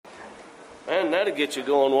Man, that'll get you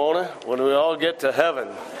going, won't it? When we all get to heaven.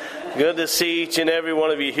 Good to see each and every one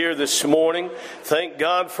of you here this morning. Thank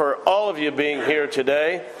God for all of you being here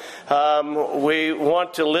today. We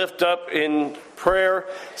want to lift up in prayer.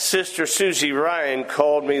 Sister Susie Ryan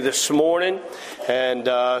called me this morning,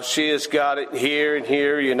 and she has got it here and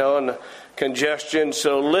here, and the congestion.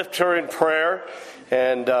 So lift her in prayer.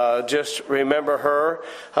 And just remember her.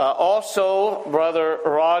 Also, Brother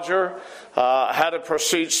Roger had a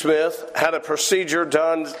procedure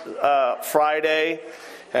done Friday,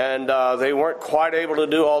 and they weren't quite able to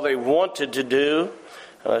do all they wanted to do.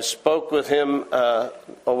 I spoke with him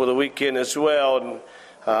over the weekend as well,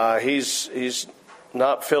 and he's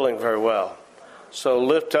not feeling very well. So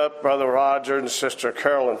lift up Brother Roger and Sister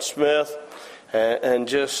Carolyn Smith, and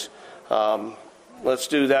just... let's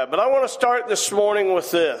do that. But I want to start this morning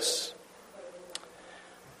with this.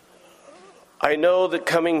 I know that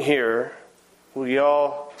coming here, we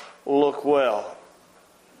all look well.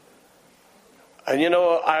 And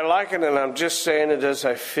I like it, and I'm just saying it as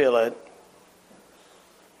I feel it.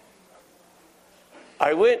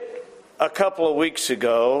 I went a couple of weeks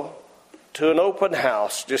ago to an open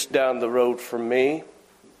house just down the road from me.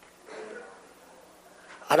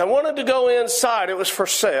 And I wanted to go inside. It was for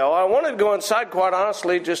sale. I wanted to go inside, quite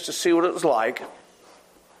honestly, just to see what it was like.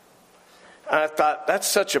 And I thought, that's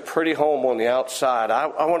such a pretty home on the outside. I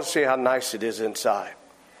want to see how nice it is inside.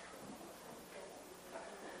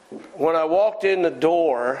 When I walked in the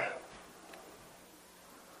door,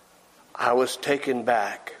 I was taken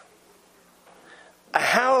back.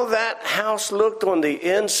 How that house looked on the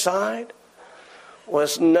inside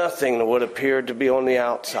was nothing that would appear to be on the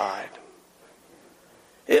outside.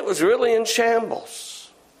 It was really in shambles.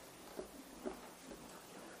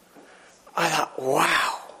 I thought,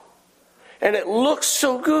 wow. And it looks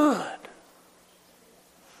so good.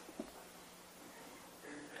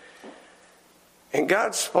 And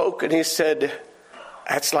God spoke and He said,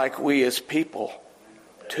 that's like we as people,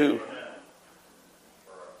 too.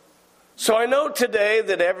 So I know today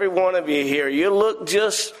that every one of you here, you look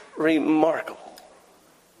just remarkable.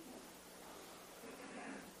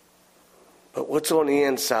 But what's on the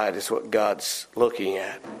inside is what God's looking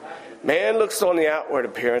at. Man looks on the outward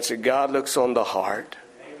appearance, and God looks on the heart.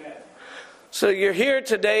 So you're here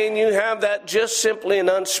today, and you have that just simply an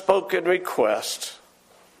unspoken request.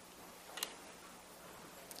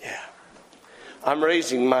 Yeah. I'm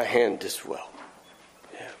raising my hand as well.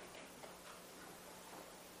 Yeah.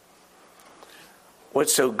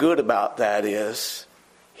 What's so good about that is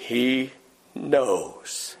He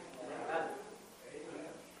knows.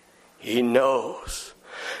 He knows.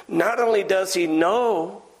 Not only does He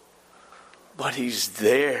know, but He's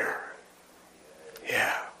there.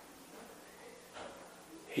 Yeah.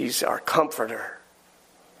 He's our comforter.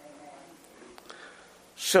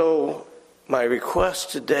 So, my request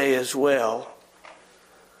today as well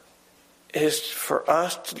is for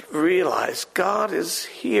us to realize God is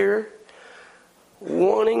here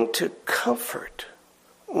wanting to comfort,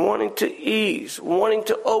 wanting to ease, wanting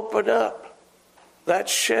to open up that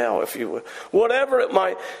shell, if you will. Whatever it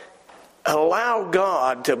might, allow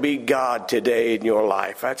God to be God today in your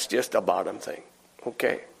life. That's just a bottom thing.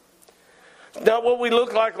 Okay? Not what we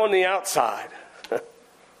look like on the outside.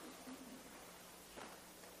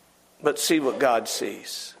 But see what God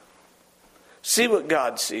sees. See what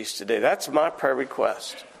God sees today. That's my prayer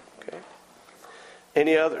request. Okay?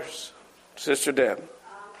 Any others? Sister Deb.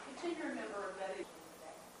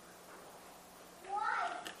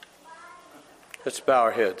 Let's bow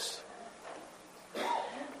our heads.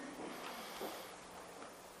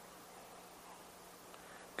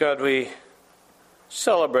 God, we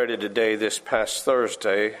celebrated today, this past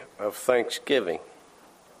Thursday, of Thanksgiving.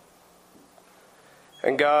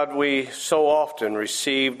 And God, we so often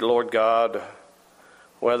received, Lord God,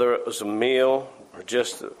 whether it was a meal or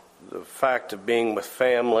just the fact of being with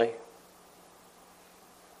family.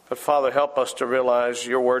 But Father, help us to realize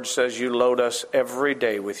your word says you load us every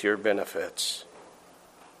day with your benefits.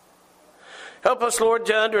 Help us, Lord,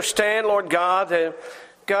 to understand, Lord God, that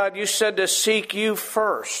God, you said to seek you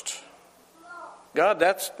first. God,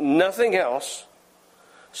 that's nothing else.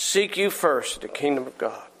 Seek you first, the kingdom of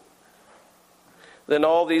God. Then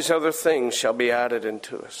all these other things shall be added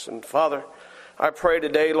unto us. And Father, I pray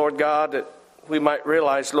today, Lord God, that we might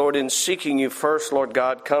realize, Lord, in seeking you first, Lord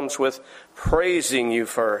God, comes with praising you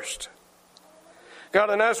first.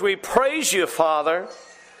 God, and as we praise you, Father,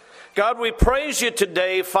 God, we praise you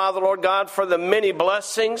today, Father, Lord God, for the many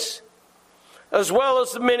blessings as well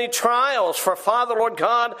as the many trials. For, Father, Lord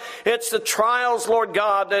God, it's the trials, Lord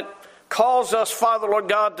God, that calls us, Father, Lord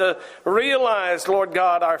God, to realize, Lord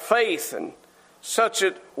God, our faith and such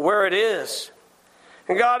where it is.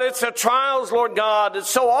 And God, it's the trials, Lord God, that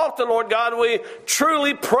so often, Lord God, we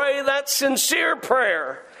truly pray that sincere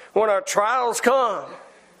prayer when our trials come.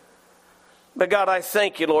 But God, I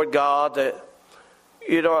thank you, Lord God, that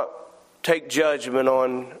you don't take judgment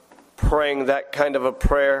on praying that kind of a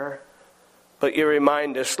prayer, but you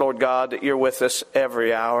remind us, Lord God, that you're with us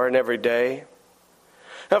every hour and every day.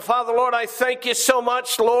 And Father, Lord, I thank you so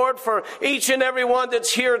much, Lord, for each and every one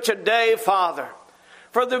that's here today, Father,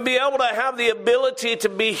 for them to be able to have the ability to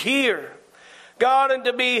be here, God, and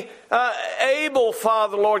to be able,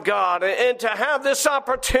 Father, Lord God, and to have this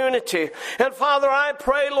opportunity. And Father, I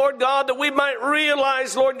pray, Lord God, that we might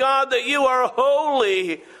realize, Lord God, that you are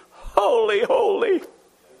holy, holy, holy.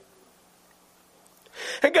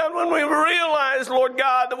 And God, when we realize, Lord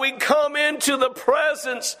God, that we come into the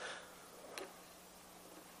presence,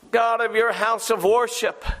 God, of your house of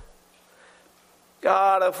worship,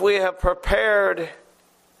 God, if we have prepared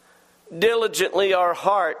diligently our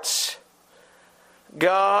hearts,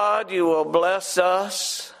 God, you will bless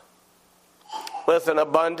us with an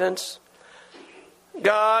abundance.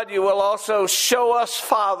 God, you will also show us,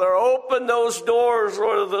 Father, open those doors,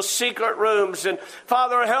 Lord, of the secret rooms. And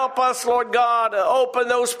Father, help us, Lord God, open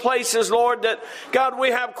those places, Lord, that, God,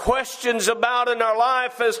 we have questions about in our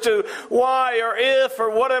life as to why or if or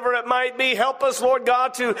whatever it might be. Help us, Lord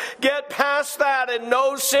God, to get past that and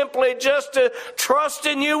know simply just to trust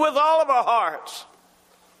in you with all of our hearts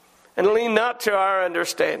and lean not to our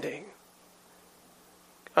understanding.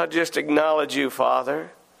 God, just acknowledge you,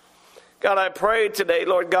 Father. God, I pray today,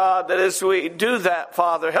 Lord God, that as we do that,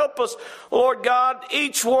 Father, help us, Lord God,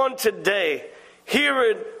 each one today,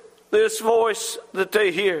 hearing this voice that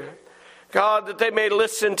they hear, God, that they may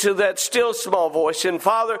listen to that still small voice. And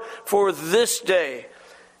Father, for this day,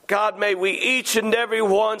 God, may we each and every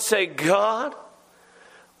one say, God,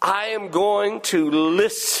 I am going to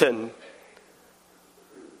listen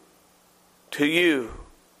to you.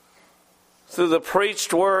 Through the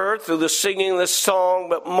preached word, through the singing of the song,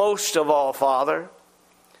 but most of all, Father,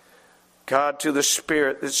 God, to the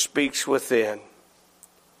Spirit that speaks within.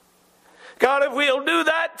 God, if we'll do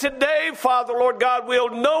that today, Father, Lord God, we'll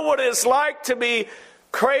know what it's like to be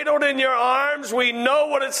cradled in your arms. We know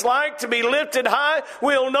what it's like to be lifted high.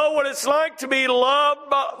 We'll know what it's like to be loved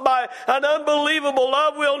by an unbelievable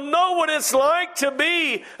love. We'll know what it's like to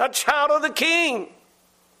be a child of the King.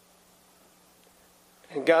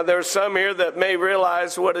 And God, there are some here that may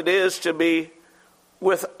realize what it is to be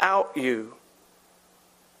without you.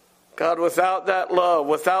 God, without that love,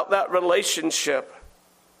 without that relationship.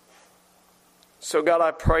 So God,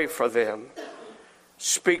 I pray for them.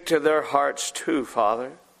 Speak to their hearts too,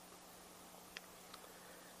 Father.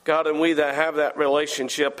 God, and we that have that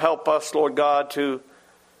relationship, help us, Lord God, to,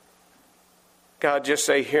 God, just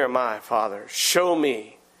say, here am I, Father. Show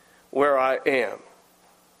me where I am.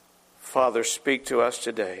 Father, speak to us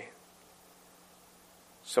today.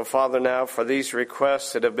 So, Father, now for these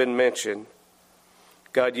requests that have been mentioned,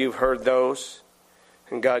 God, you've heard those.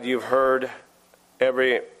 And God, you've heard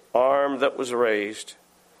every arm that was raised.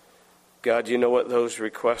 God, you know what those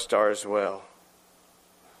requests are as well.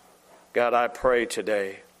 God, I pray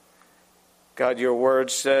today. God, your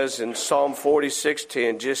word says in Psalm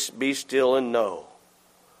 46:10, just be still and know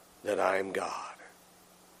that I am God.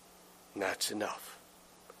 And that's enough.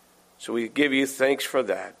 So we give you thanks for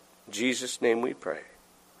that. In Jesus' name we pray.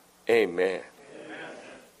 Amen.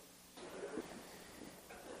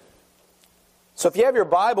 So if you have your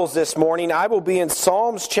Bibles this morning, I will be in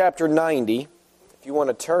Psalms chapter 90, if you want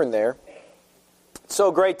to turn there. It's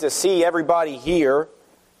so great to see everybody here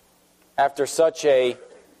after such a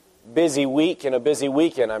busy week and a busy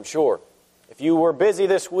weekend, I'm sure. If you were busy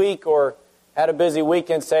this week or had a busy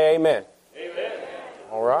weekend, say amen. Amen.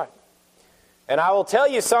 All right. And I will tell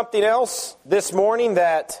you something else this morning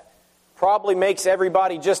that probably makes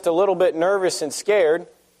everybody just a little bit nervous and scared,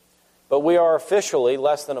 but we are officially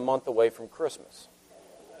less than a month away from Christmas.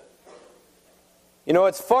 You know,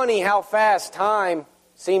 it's funny how fast time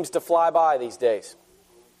seems to fly by these days.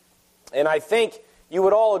 And I think you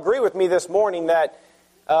would all agree with me this morning that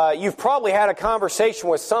you've probably had a conversation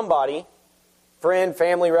with somebody, friend,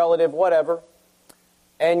 family, relative, whatever,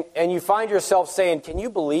 and you find yourself saying, can you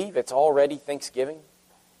believe it's already Thanksgiving?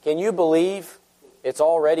 Can you believe it's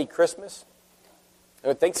already Christmas?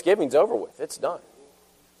 And Thanksgiving's over with. It's done.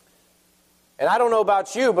 And I don't know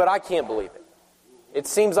about you, but I can't believe it. It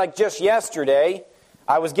seems like just yesterday,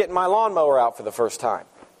 I was getting my lawnmower out for the first time.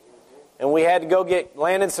 And we had to go get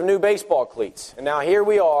Landon some new baseball cleats. And now here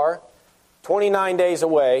we are, 29 days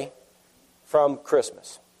away from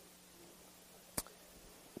Christmas.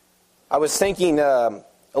 I was thinking a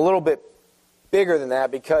little bit bigger than that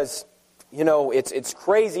because, it's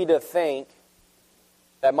crazy to think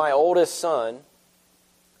that my oldest son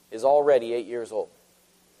is already 8 years old,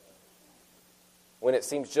 when it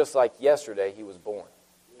seems just like yesterday he was born.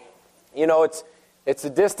 It's a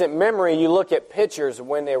distant memory. You look at pictures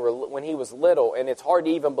when he was little, and it's hard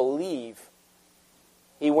to even believe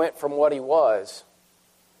he went from what he was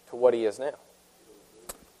to what he is now.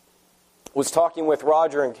 Was talking with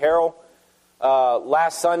Roger and Carol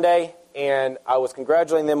last Sunday, and I was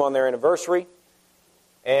congratulating them on their anniversary.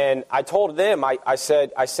 And I told them, I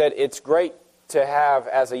said, it's great to have,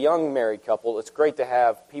 as a young married couple, it's great to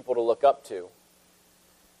have people to look up to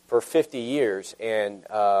for 50 years. And,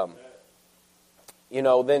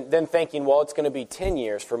 then thinking, well, it's going to be 10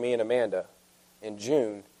 years for me and Amanda in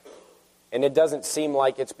June. And it doesn't seem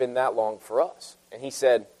like it's been that long for us. And he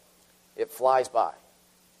said, it flies by.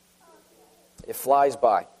 It flies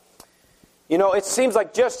by. It seems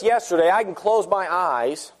like just yesterday I can close my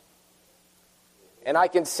eyes and I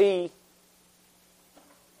can see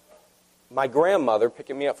my grandmother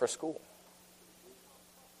picking me up for school.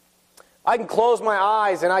 I can close my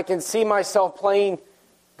eyes and I can see myself playing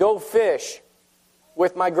Go Fish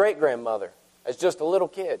with my great-grandmother as just a little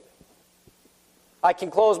kid. I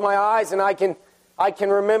can close my eyes and I can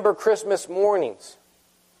remember Christmas mornings,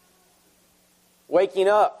 waking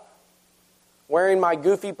up, wearing my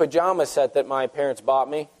goofy pajama set that my parents bought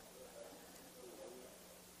me,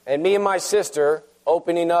 and me and my sister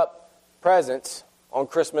opening up presents on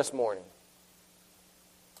Christmas morning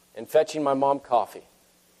and fetching my mom coffee,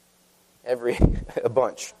 a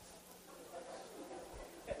bunch.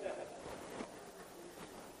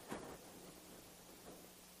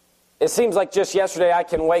 It seems like just yesterday I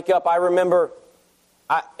can wake up. I remember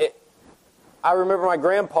my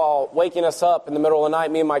grandpa waking us up in the middle of the night,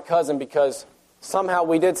 me and my cousin, because somehow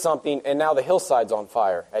we did something and now the hillside's on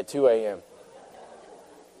fire at 2 a.m.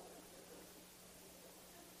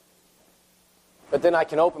 But then I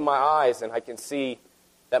can open my eyes and I can see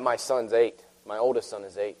that my son's 8. My oldest son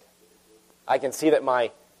is 8. I can see that my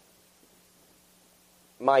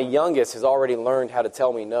youngest has already learned how to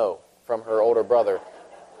tell me no from her older brother.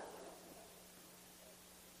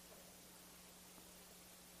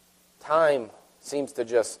 Time seems to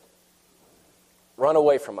just run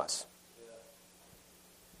away from us.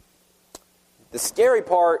 The scary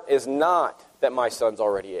part is not that my son's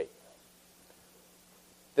already 8.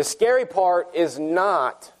 The scary part is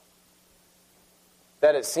not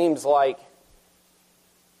that it seems like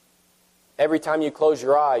every time you close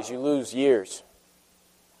your eyes, you lose years.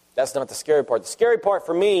 That's not the scary part. The scary part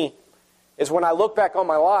for me is when I look back on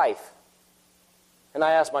my life and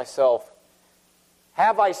I ask myself,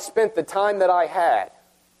 have I spent the time that I had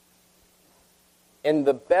in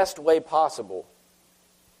the best way possible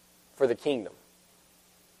for the kingdom?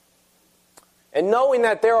 And knowing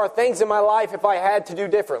that there are things in my life if I had to do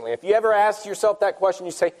differently. If you ever ask yourself that question,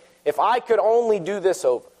 you say, if I could only do this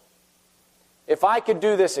over, if I could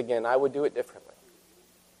do this again, I would do it differently.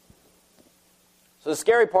 So the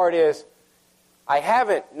scary part is, I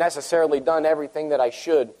haven't necessarily done everything that I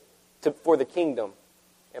should for the kingdom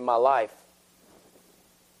in my life.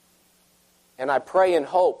 And I pray and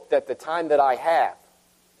hope that the time that I have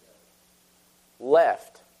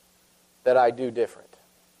left, that I do different,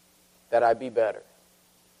 that I be better,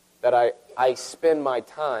 that I spend my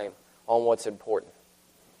time on what's important.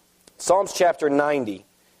 Psalms chapter 90.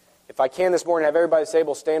 If I can this morning, have everybody that's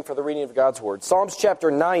able stand for the reading of God's Word. Psalms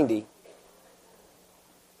chapter 90,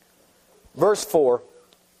 verse 4.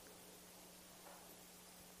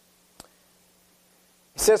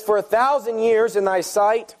 It says, "For 1,000 years in thy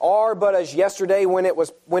sight are but as yesterday when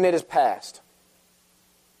it is past."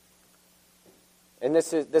 And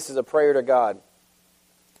this is a prayer to God.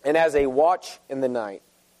 "And as a watch in the night."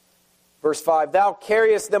 Verse 5, "Thou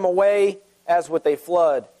carriest them away as with a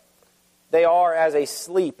flood. They are as a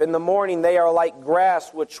sleep. In the morning they are like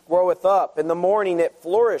grass which groweth up. In the morning it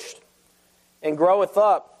flourished and groweth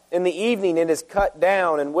up. In the evening it is cut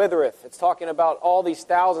down and withereth." It's talking about all these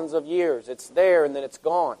thousands of years. It's there and then it's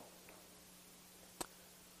gone.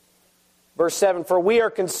 Verse 7, "For we are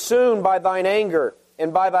consumed by thine anger,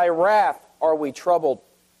 and by thy wrath are we troubled.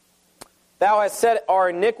 Thou hast set our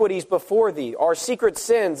iniquities before thee, our secret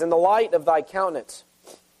sins in the light of thy countenance.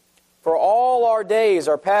 For all our days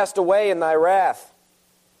are passed away in thy wrath.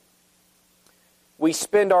 We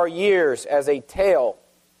spend our years as a tale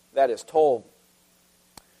that is told.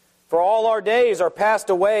 For all our days are passed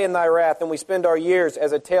away in thy wrath, and we spend our years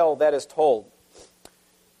as a tale that is told.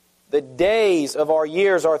 The days of our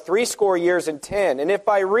years are 80 years and 10. And if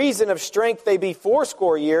by reason of strength they be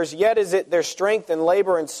 80 years, yet is it their strength and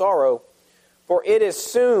labor and sorrow. For it is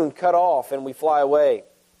soon cut off, and we fly away.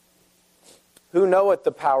 Who knoweth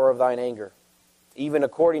the power of thine anger? Even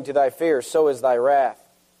according to thy fear, so is thy wrath.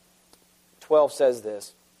 12 says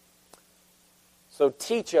this. So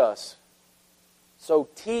teach us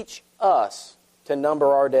to number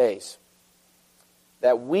our days,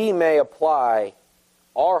 that we may apply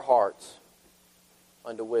our hearts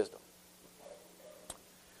unto wisdom.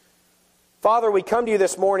 Father, we come to you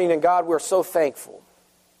this morning, and God, we're so thankful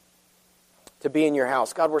to be in your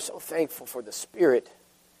house. God, we're so thankful for the Spirit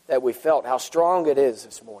that we felt, how strong it is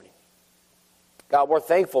this morning. God, we're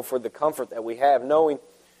thankful for the comfort that we have, knowing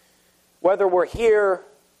whether we're here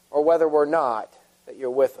or whether we're not, that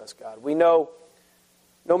you're with us, God. We know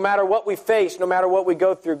no matter what we face, no matter what we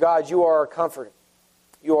go through, God, you are our comfort.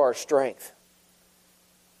 You are our strength.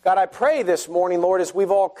 God, I pray this morning, Lord, as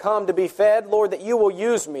we've all come to be fed, Lord, that you will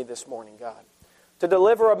use me this morning, God, to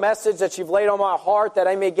deliver a message that you've laid on my heart, that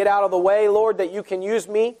I may get out of the way, Lord, that you can use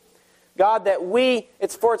me. God, that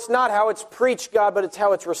it's not how it's preached, God, but it's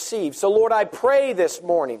how it's received. So, Lord, I pray this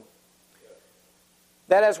morning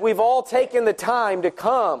that as we've all taken the time to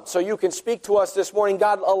come so you can speak to us this morning,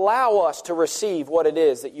 God, allow us to receive what it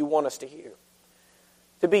is that you want us to hear.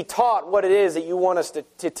 To be taught what it is that you want us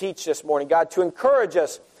to teach this morning, God, to encourage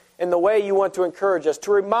us in the way you want to encourage us,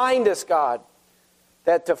 to remind us, God,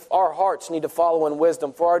 that our hearts need to follow in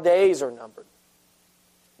wisdom, for our days are numbered.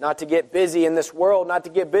 Not to get busy in this world, not to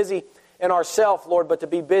get busy in ourselves, Lord, but to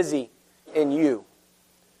be busy in you.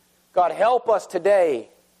 God, help us today,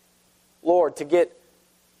 Lord, to get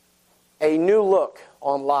a new look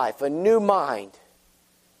on life, a new mind,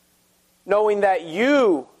 knowing that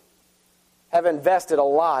you have invested a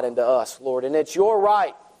lot into us, Lord, and it's your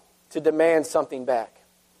right to demand something back.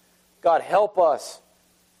 God, help us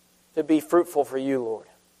to be fruitful for you, Lord.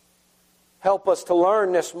 Help us to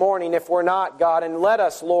learn this morning if we're not, God, and let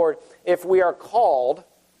us, Lord, if we are called,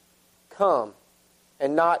 come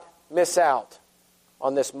and not miss out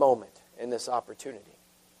on this moment and this opportunity.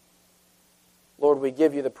 Lord, we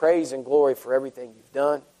give you the praise and glory for everything you've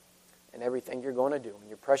done and everything you're going to do. In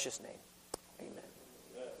your precious name, amen.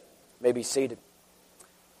 You may be seated.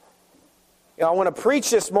 I want to preach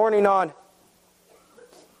this morning on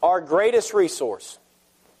our greatest resource.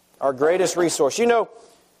 Our greatest resource. You know,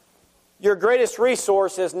 your greatest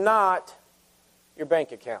resource is not your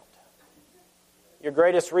bank account. Your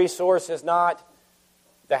greatest resource is not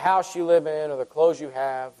the house you live in or the clothes you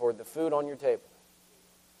have or the food on your table.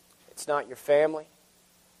 It's not your family.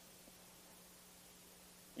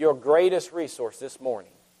 Your greatest resource this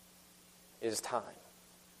morning is time.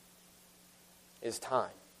 Is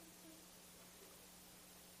time.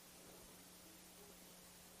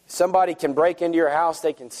 Somebody can break into your house,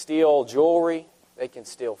 they can steal jewelry, they can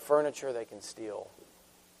steal furniture, they can steal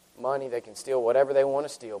money, they can steal whatever they want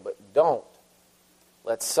to steal, but don't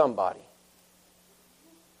let somebody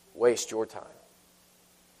waste your time.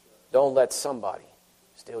 Don't let somebody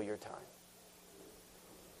steal your time.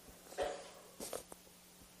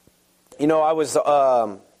 You know, I was,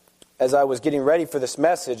 as I was getting ready for this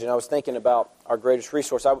message, and I was thinking about our greatest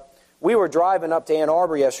resource, we were driving up to Ann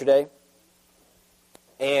Arbor yesterday,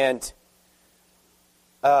 and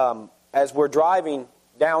as we're driving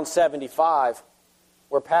down 75,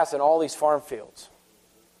 we're passing all these farm fields.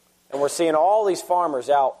 And we're seeing all these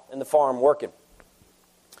farmers out in the farm working.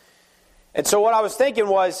 And so what I was thinking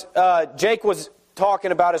was, Jake was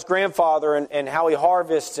talking about his grandfather and how he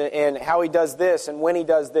harvests and how he does this and when he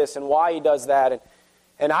does this and why he does that.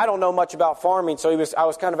 And I don't know much about farming, so I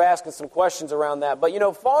was kind of asking some questions around that. But you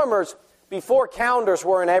know, farmers, before calendars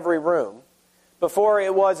were in every room, before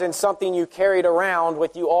it wasn't something you carried around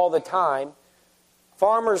with you all the time,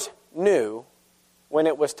 farmers knew when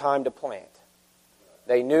it was time to plant.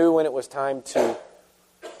 They knew when it was time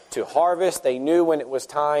to harvest. They knew when it was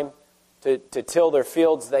time to till their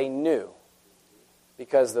fields. They knew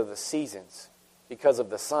because of the seasons, because of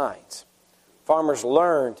the signs. Farmers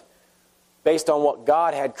learned based on what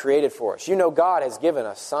God had created for us. You know, God has given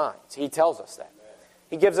us signs. He tells us that.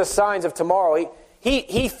 He gives us signs of tomorrow.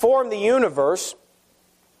 He formed the universe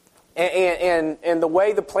and the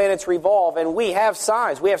way the planets revolve, and we have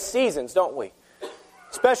signs. We have seasons, don't we?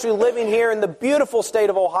 Especially living here in the beautiful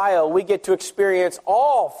state of Ohio, we get to experience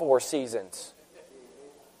all 4 seasons.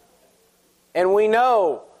 And we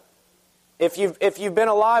know, if you've been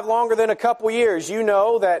alive longer than a couple years, you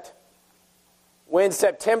know that when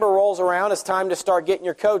September rolls around, it's time to start getting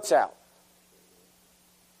your coats out.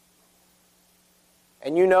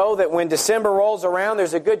 And you know that when December rolls around,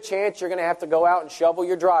 there's a good chance you're going to have to go out and shovel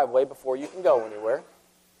your driveway before you can go anywhere.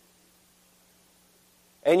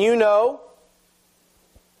 And you know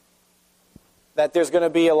that there's going to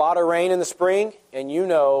be a lot of rain in the spring, and you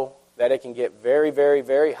know that it can get very, very,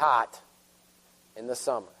 very hot in the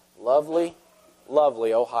summer. Lovely,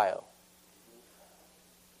 lovely Ohio.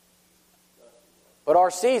 But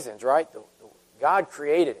our seasons, right? God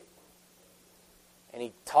created it. And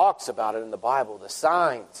He talks about it in the Bible, the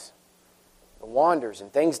signs, the wonders,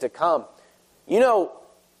 and things to come. You know,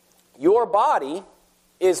 your body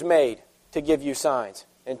is made to give you signs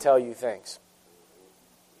and tell you things.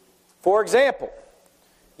 For example,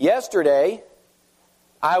 yesterday,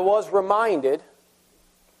 I was reminded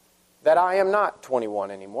that I am not 21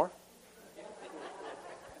 anymore.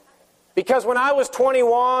 Because when I was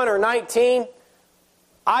 21 or 19,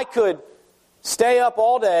 I could stay up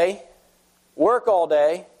all day, work all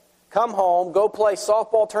day, come home, go play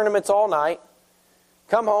softball tournaments all night,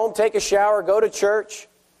 come home, take a shower, go to church,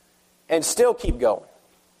 and still keep going.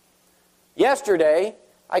 Yesterday,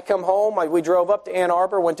 I come home, we drove up to Ann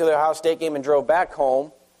Arbor, went to the Ohio State game, and drove back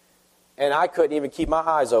home, and I couldn't even keep my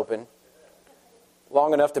eyes open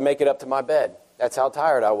long enough to make it up to my bed. That's how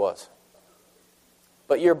tired I was.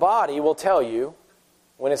 But your body will tell you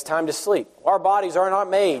when it's time to sleep. Our bodies are not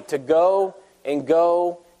made to go and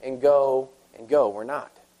go and go and go. We're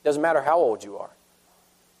not. Doesn't matter how old you are.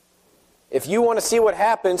 If you want to see what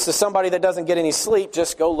happens to somebody that doesn't get any sleep,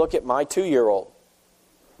 just go look at my 2-year-old.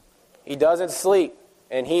 He doesn't sleep,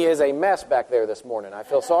 and he is a mess back there this morning. I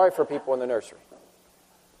feel sorry for people in the nursery.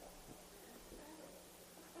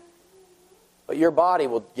 But your body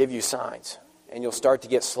will give you signs, and you'll start to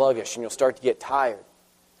get sluggish, and you'll start to get tired.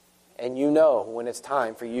 And you know when it's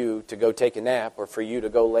time for you to go take a nap or for you to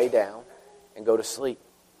go lay down and go to sleep.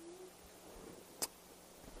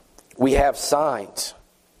 We have signs.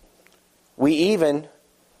 We even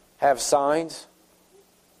have signs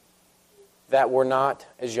that we're not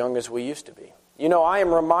as young as we used to be. You know, I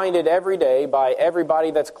am reminded every day by everybody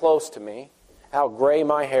that's close to me how gray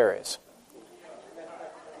my hair is.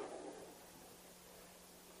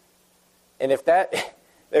 And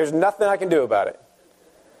there's nothing I can do about it.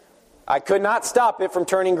 I could not stop it from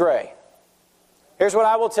turning gray. Here's what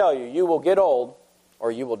I will tell you. You will get old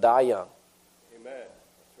or you will die young. Amen.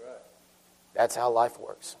 That's right. That's how life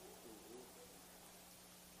works.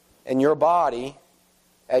 And your body,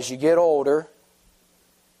 as you get older,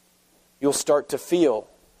 you'll start to feel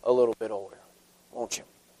a little bit older, won't you?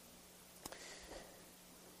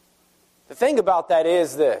 The thing about that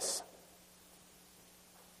is this.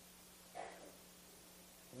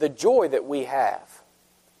 The joy that we have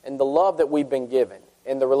and the love that we've been given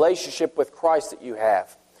and the relationship with Christ that you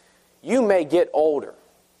have, you may get older,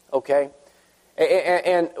 okay?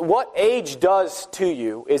 And what age does to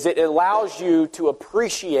you is it allows you to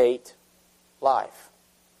appreciate life.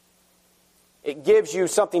 It gives you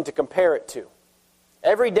something to compare it to.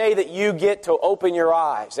 Every day that you get to open your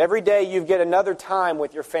eyes, every day you get another time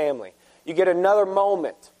with your family, you get another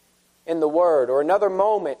moment in the Word or another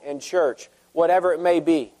moment in church, whatever it may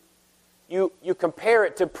be. You compare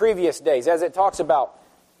it to previous days. As it talks about,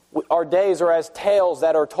 our days are as tales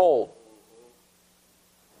that are told.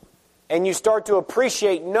 And you start to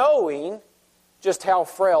appreciate knowing just how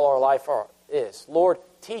frail our life is. Lord,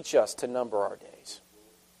 teach us to number our days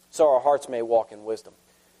so our hearts may walk in wisdom.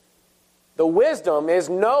 The wisdom is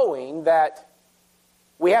knowing that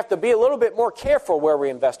we have to be a little bit more careful where we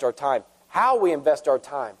invest our time, how we invest our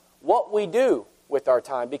time, what we do with our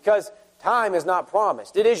time, because time is not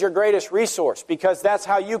promised. It is your greatest resource because that's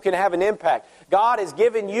how you can have an impact. God has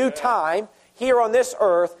given you time here on this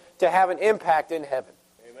earth to have an impact in heaven.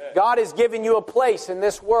 Amen. God has given you a place in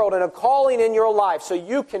this world and a calling in your life so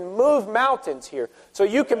you can move mountains here, so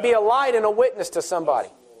you can be a light and a witness to somebody,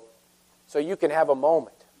 so you can have a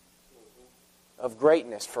moment of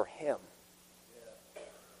greatness for Him.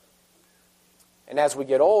 And as we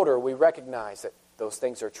get older, we recognize that those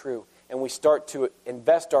things are true. And we start to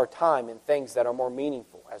invest our time in things that are more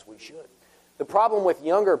meaningful, as we should. The problem with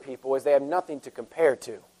younger people is they have nothing to compare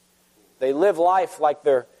to. They live life like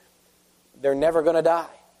they're never going to die.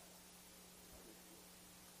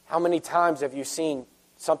 How many times have you seen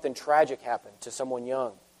something tragic happen to someone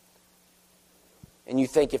young? And you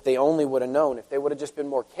think if they only would have known, if they would have just been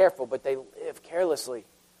more careful, but they live carelessly.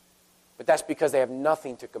 But that's because they have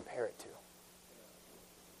nothing to compare it to.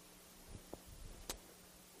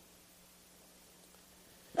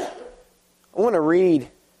 I want to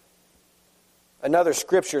read another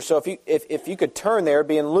scripture. So if you could turn there, it'd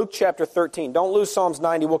be in Luke chapter 13. Don't lose Psalms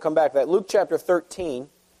 90. We'll come back to that. Luke chapter 13.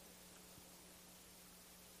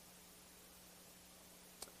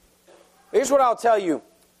 Here's what I'll tell you.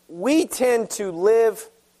 We tend to live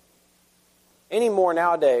anymore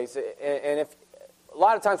nowadays, and if a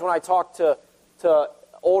lot of times when I talk to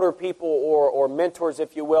older people or mentors,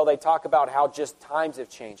 if you will, they talk about how just times have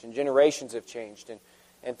changed and generations have changed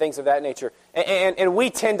and things of that nature. And we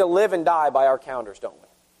tend to live and die by our calendars, don't we?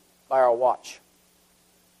 By our watch.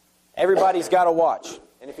 Everybody's got a watch.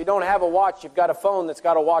 And if you don't have a watch, you've got a phone that's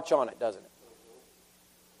got a watch on it, doesn't it?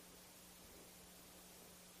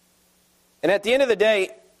 And at the end of the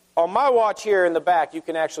day, on my watch here in the back, you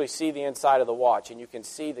can actually see the inside of the watch, and you can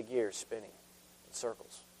see the gears spinning in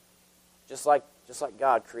circles. Just like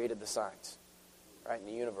God created the signs, right, in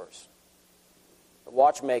the universe. The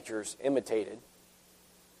watchmakers imitated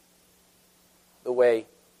the way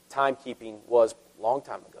timekeeping was a long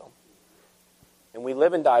time ago. And we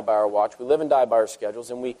live and die by our watch. We live and die by our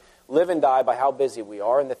schedules. And we live and die by how busy we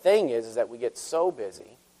are. And the thing is that we get so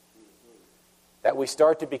busy that we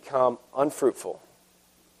start to become unfruitful.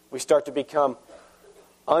 We start to become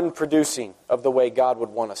unproducing of the way God would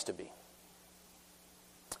want us to be.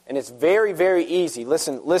 And it's very, very easy.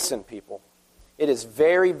 Listen, people. It is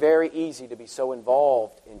very, very easy to be so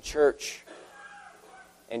involved in church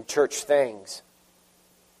and church things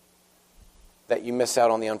that you miss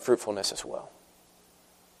out on the unfruitfulness as well.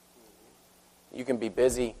 You can be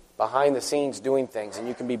busy behind the scenes doing things, and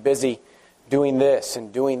you can be busy doing this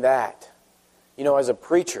and doing that. You know, as a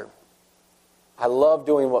preacher, I love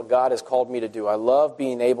doing what God has called me to do. I love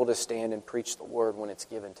being able to stand and preach the Word when it's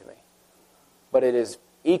given to me. But it is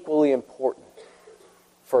equally important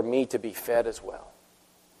for me to be fed as well.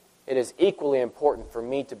 It is equally important for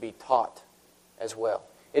me to be taught as well.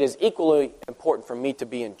 It is equally important for me to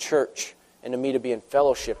be in church and to me to be in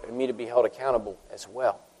fellowship and me to be held accountable as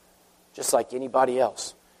well. Just like anybody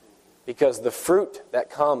else. Because the fruit that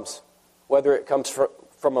comes, whether it comes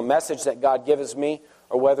from a message that God gives me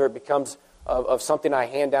or whether it becomes of something I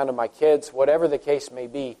hand down to my kids, whatever the case may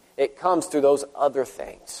be, it comes through those other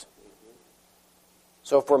things.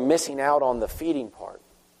 So if we're missing out on the feeding part,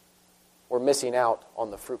 we're missing out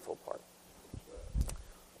on the fruitful part.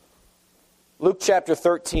 Luke chapter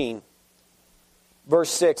 13, verse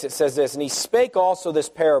 6, it says this, "And he spake also this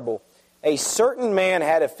parable. A certain man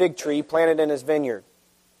had a fig tree planted in his vineyard.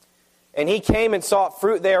 And he came and sought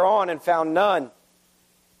fruit thereon and found none.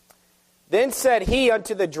 Then said he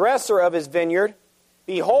unto the dresser of his vineyard,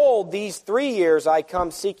 Behold, these 3 years I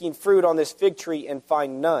come seeking fruit on this fig tree and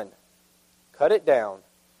find none. Cut it down.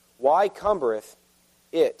 Why cumbereth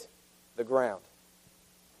it the ground?"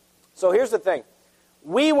 So here's the thing.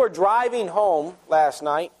 We were driving home last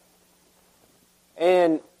night,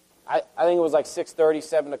 and I think it was like 6:30,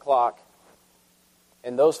 7 o'clock.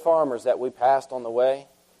 And those farmers that we passed on the way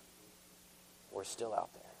were still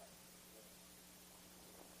out there.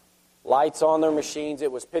 Lights on their machines.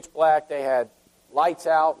 It was pitch black. They had lights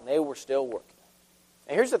out, and they were still working.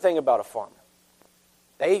 And here's the thing about a farmer.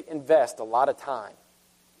 They invest a lot of time,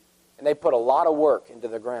 and they put a lot of work into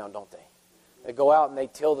the ground, don't they? They go out and they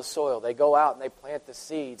till the soil. They go out and they plant the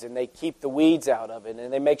seeds, and they keep the weeds out of it,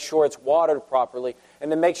 and they make sure it's watered properly,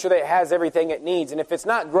 and they make sure that it has everything it needs. And if it's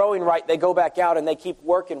not growing right, they go back out and they keep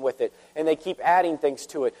working with it, and they keep adding things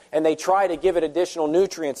to it, and they try to give it additional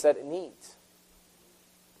nutrients that it needs.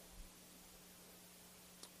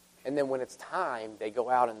 And then when it's time, they go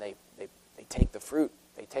out and they take the fruit.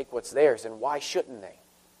 They take what's theirs, and why shouldn't they?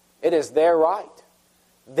 It is their right.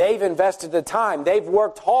 They've invested the time. They've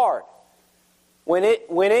worked hard. When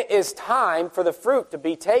it is time for the fruit to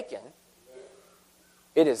be taken,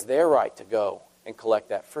 it is their right to go and collect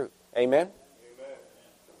that fruit. Amen?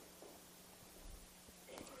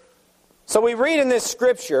 Amen. So we read in this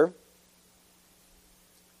scripture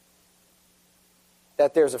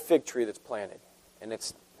that there's a fig tree that's planted, and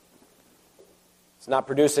it's not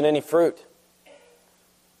producing any fruit.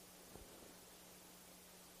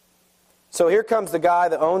 So here comes the guy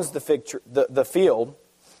that owns the fig tree, the field.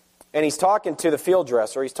 And he's talking to the field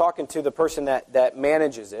dresser. He's talking to the person that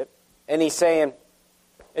manages it. And he's saying,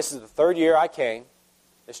 this is the 3rd year I came.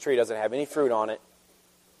 This tree doesn't have any fruit on it.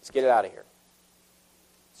 Let's get it out of here.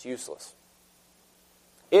 It's useless.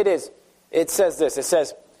 It says this. It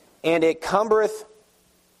says, and it cumbereth.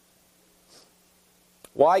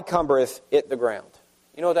 Why cumbereth it the ground?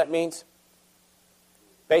 You know what that means?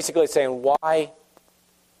 Basically it's saying, why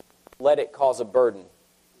let it cause a burden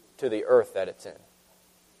to the earth that it's in?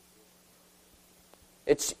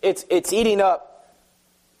 It's eating up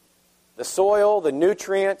the soil, the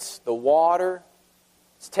nutrients, the water.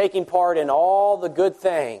 It's taking part in all the good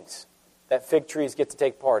things that fig trees get to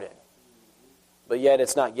take part in. But yet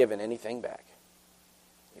it's not giving anything back.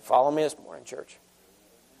 You follow me this morning, church?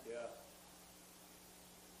 Yeah.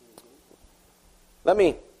 Let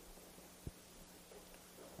me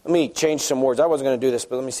change some words. I wasn't going to do this,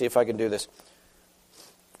 but let me see if I can do this.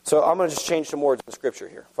 So I'm going to just change some words in the Scripture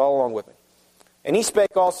here. Follow along with me. And he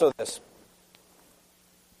spake also this.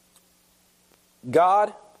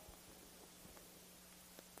 God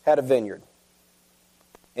had a vineyard,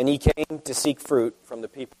 and he came to seek fruit from the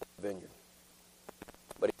people of the vineyard,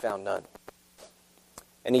 but he found none.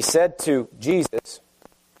 And he said to Jesus,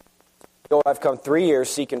 Lord, I've come 3 years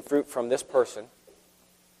seeking fruit from this person,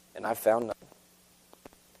 and I've found none.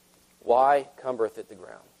 Why cumbereth it the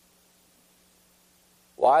ground?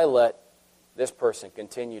 Why let this person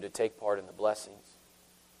continue to take part in the blessings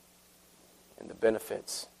and the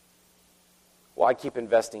benefits? Why keep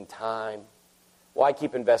investing time? Why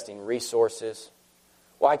keep investing resources?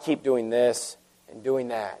 Why keep doing this and doing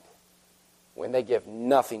that when they give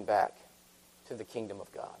nothing back to the kingdom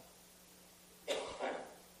of God?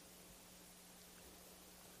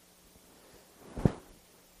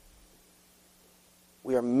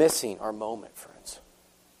 We are missing our moment, friends.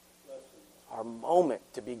 Our moment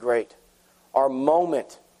to be great. Our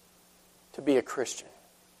moment to be a Christian.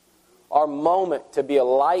 Our moment to be a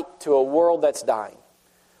light to a world that's dying.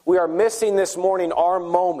 We are missing this morning our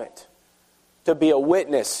moment to be a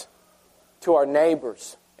witness to our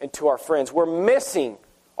neighbors and to our friends. We're missing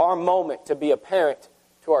our moment to be a parent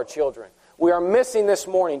to our children. We are missing this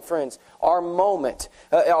morning, friends, our moment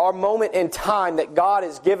in time that God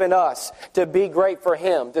has given us to be great for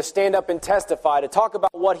Him, to stand up and testify, to talk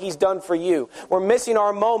about what He's done for you. We're missing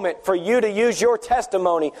our moment for you to use your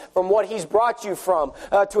testimony from what He's brought you from,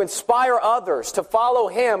 to inspire others, to follow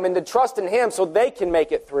Him and to trust in Him so they can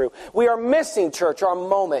make it through. We are missing, church, our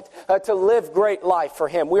moment to live great life for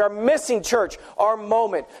Him. We are missing, church, our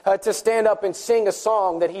moment to stand up and sing a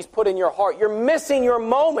song that He's put in your heart. You're missing your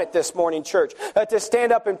moment this morning, church, to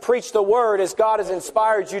stand up and preach the Word as God has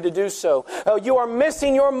inspired you to do so. You are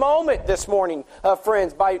missing your moment this morning,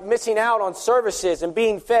 friends, by missing out on services and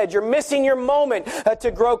being fed. You're missing your moment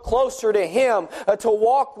to grow closer to Him, to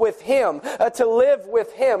walk with Him, to live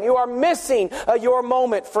with Him. You are missing your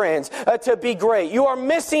moment, friends, to be great. You are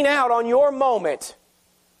missing out on your moment.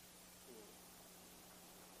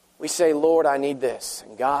 We say, Lord, I need this,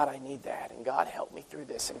 and God, I need that, and God, help me through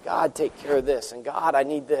this, and God, take care of this, and God, I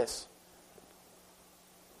need this.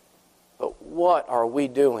 But what are we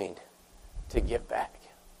doing to give back?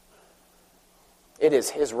 It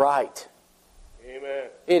is His right. Amen.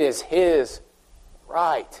 It is His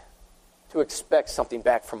right to expect something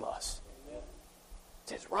back from us. Amen.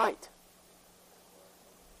 It's His right.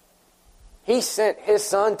 He sent His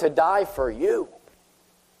Son to die for you.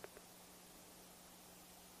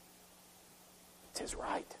 It's His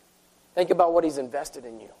right. Think about what He's invested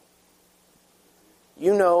in you.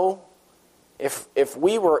 You know, if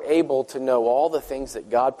we were able to know all the things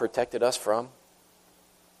that God protected us from,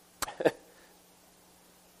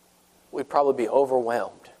 we'd probably be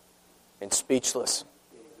overwhelmed and speechless.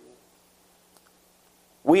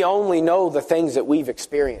 We only know the things that we've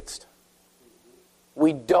experienced.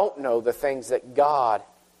 We don't know the things that God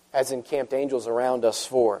has encamped angels around us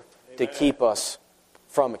for to keep us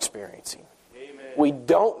from experiencing. Amen. We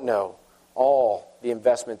don't know all the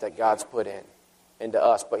investment that God's put into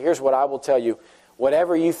us. But here's what I will tell you.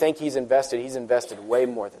 Whatever you think He's invested way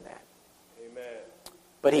more than that. Amen.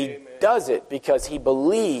 But He does it because He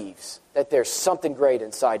believes that there's something great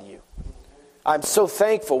inside you. I'm so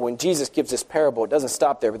thankful when Jesus gives this parable. It doesn't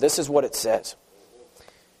stop there, but this is what it says.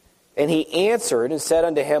 And He answered and said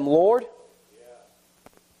unto him, Lord,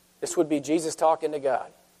 this would be Jesus talking to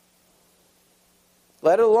God.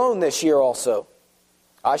 Let it alone this year also.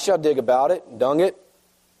 I shall dig about it, and dung it.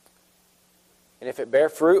 And if it bear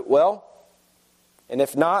fruit, well. And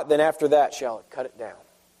if not, then after that shall it cut it down.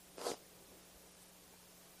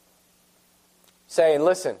 Saying,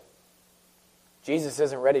 listen, Jesus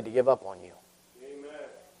isn't ready to give up on you. Amen.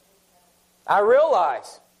 I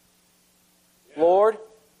realize, Lord,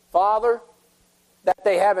 Father, that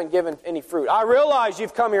they haven't given any fruit. I realize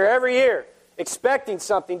you've come here every year expecting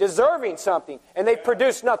something, deserving something, and they've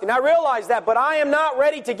produced nothing. I realize that, but I am not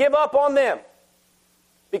ready to give up on them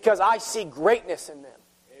because I see greatness in them.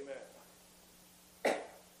 Amen.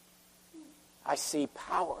 I see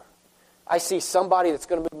power. I see somebody that's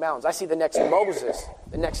going to move mountains. I see the next Moses,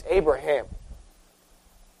 the next Abraham.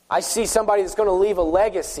 I see somebody that's going to leave a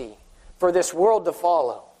legacy for this world to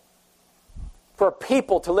follow, for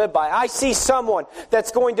people to live by. I see someone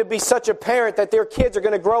that's going to be such a parent that their kids are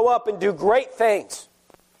going to grow up and do great things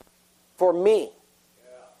for me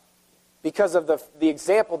because of the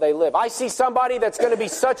example they live. I see somebody that's going to be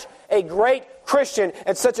such a great Christian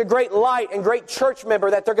and such a great light and great church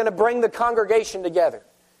member that they're going to bring the congregation together.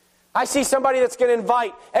 I see somebody that's going to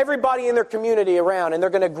invite everybody in their community around and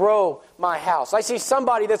they're going to grow my house. I see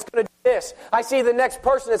somebody that's going to do this. I see the next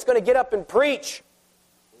person that's going to get up and preach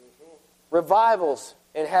revivals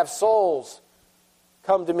and have souls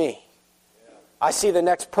come to me. I see the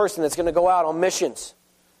next person that's going to go out on missions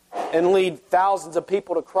and lead thousands of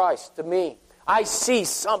people to Christ, to me. I see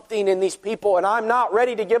something in these people, and I'm not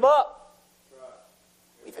ready to give up.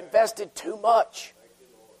 We've invested too much.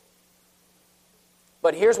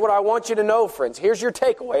 But here's what I want you to know, friends. Here's your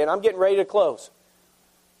takeaway, and I'm getting ready to close.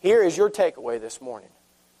 Here is your takeaway this morning.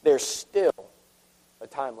 There's still a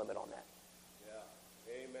time limit on that.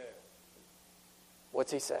 Yeah. Amen.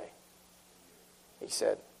 What's he say? He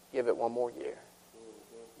said, give it one more year.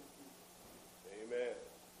 Amen.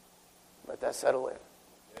 Let that settle in.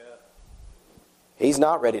 Yeah. He's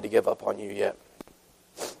not ready to give up on you yet.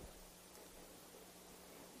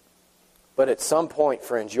 But at some point,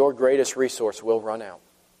 friends, your greatest resource will run out.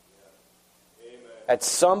 Amen. At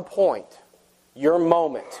some point, your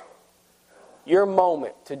moment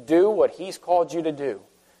to do what He's called you to do,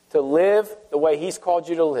 to live the way He's called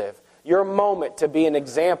you to live, your moment to be an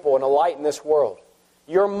example and a light in this world,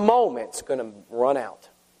 your moment's going to run out.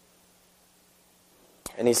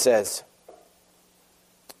 And He says,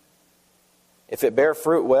 if it bear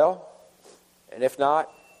fruit, well, and if not,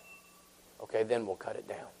 okay, then we'll cut it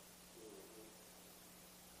down.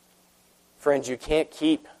 Friends, you can't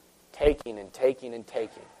keep taking and taking and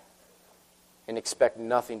taking and expect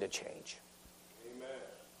nothing to change.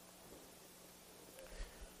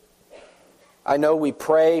 Amen. I know we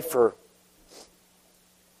pray for,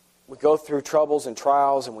 we go through troubles and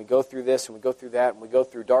trials, and we go through this and we go through that, and we go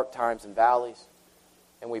through dark times and valleys,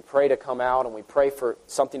 and we pray to come out, and we pray for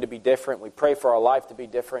something to be different. We pray for our life to be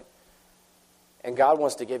different. And God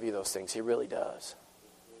wants to give you those things. He really does.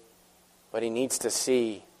 But He needs to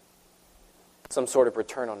see some sort of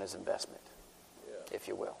return on His investment, if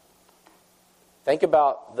you will. Think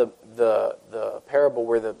about the parable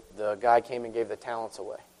where the guy came and gave the talents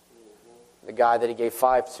away. The guy that he gave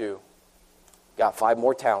 5 to got 5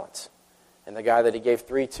 more talents. And the guy that he gave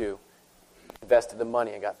 3 to invested the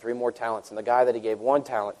money and got 3 more talents. And the guy that he gave 1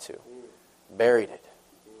 talent to buried it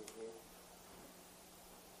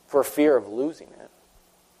for fear of losing it.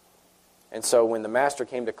 And so when the master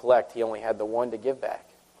came to collect, he only had the 1 to give back.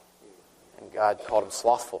 And God called him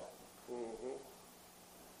slothful.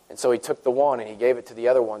 And so he took the 1 and he gave it to the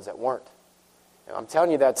other ones that weren't. And I'm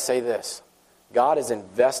telling you that to say this. God has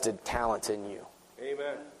invested talent in you.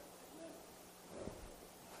 Amen.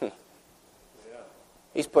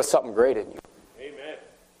 He's put something great in you. Amen.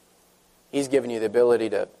 He's given you the ability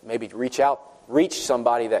to maybe reach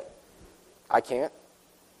somebody that I can't,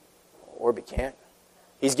 Orbie can't.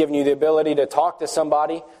 He's given you the ability to talk to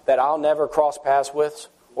somebody that I'll never cross paths with,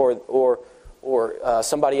 or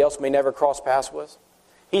somebody else may never cross paths with.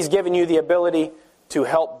 He's given you the ability to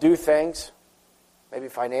help do things, maybe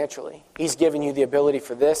financially. He's given you the ability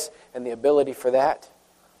for this and the ability for that.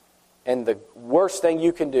 And the worst thing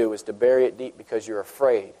you can do is to bury it deep because you're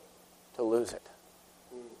afraid to lose it.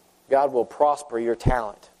 God will prosper your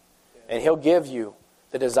talent. And He'll give you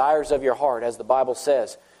the desires of your heart, as the Bible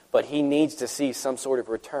says. But He needs to see some sort of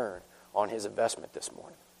return on His investment this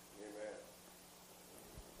morning. Amen.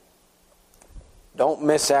 Don't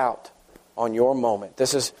miss out on your moment.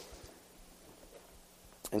 This is,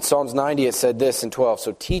 in Psalms 90 it said this in 12,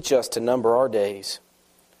 so teach us to number our days,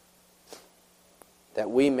 that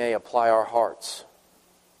we may apply our hearts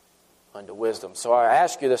unto wisdom. So I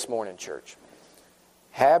ask you this morning, church,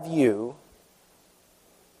 have you,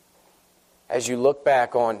 as you look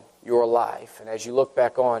back on your life, and as you look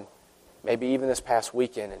back on maybe even this past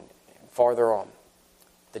weekend and farther on,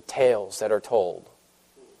 the tales that are told?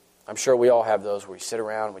 I'm sure we all have those where we sit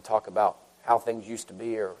around and we talk about how things used to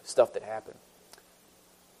be or stuff that happened.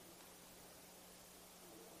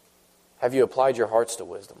 Have you applied your hearts to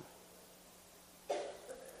wisdom?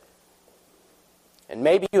 And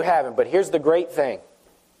maybe you haven't, but here's the great thing.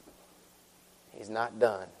 He's not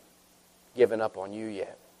done giving up on you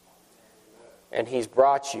yet. And He's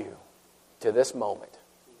brought you to this moment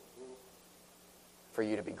for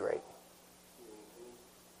you to be great.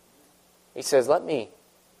 He says, let me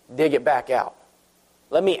dig it back out.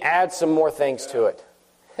 Let me add some more things to it.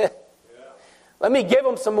 Let me give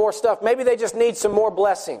them some more stuff. Maybe they just need some more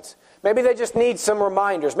blessings. Maybe they just need some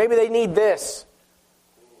reminders. Maybe they need this.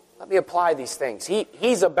 Let me apply these things.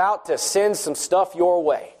 He's about to send some stuff your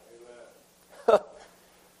way.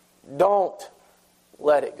 Don't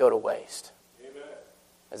let it go to waste. Amen.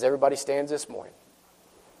 As everybody stands this morning.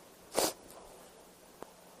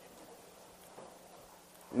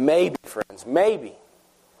 Maybe, friends, maybe.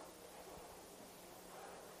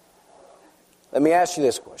 Let me ask you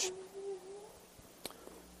this question.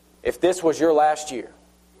 If this was your last year,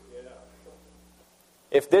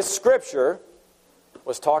 If this scripture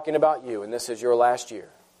was talking about you and this is your last year,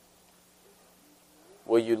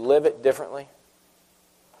 will you live it differently?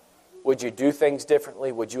 Would you do things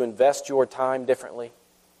differently? Would you invest your time differently?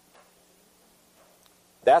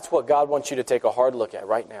 That's what God wants you to take a hard look at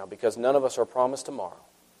right now, because none of us are promised tomorrow.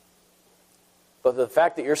 But the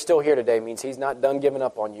fact that you're still here today means He's not done giving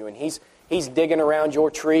up on you, and He's digging around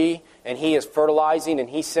your tree, and He is fertilizing, and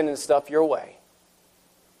He's sending stuff your way.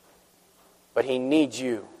 But He needs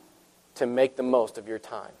you to make the most of your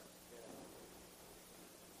time.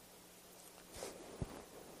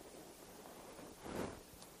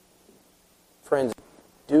 Friends,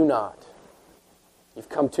 do not, you've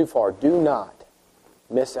come too far, do not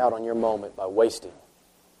miss out on your moment by wasting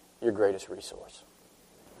your greatest resource.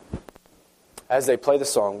 As they play the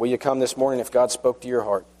song, will you come this morning if God spoke to your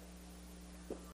heart?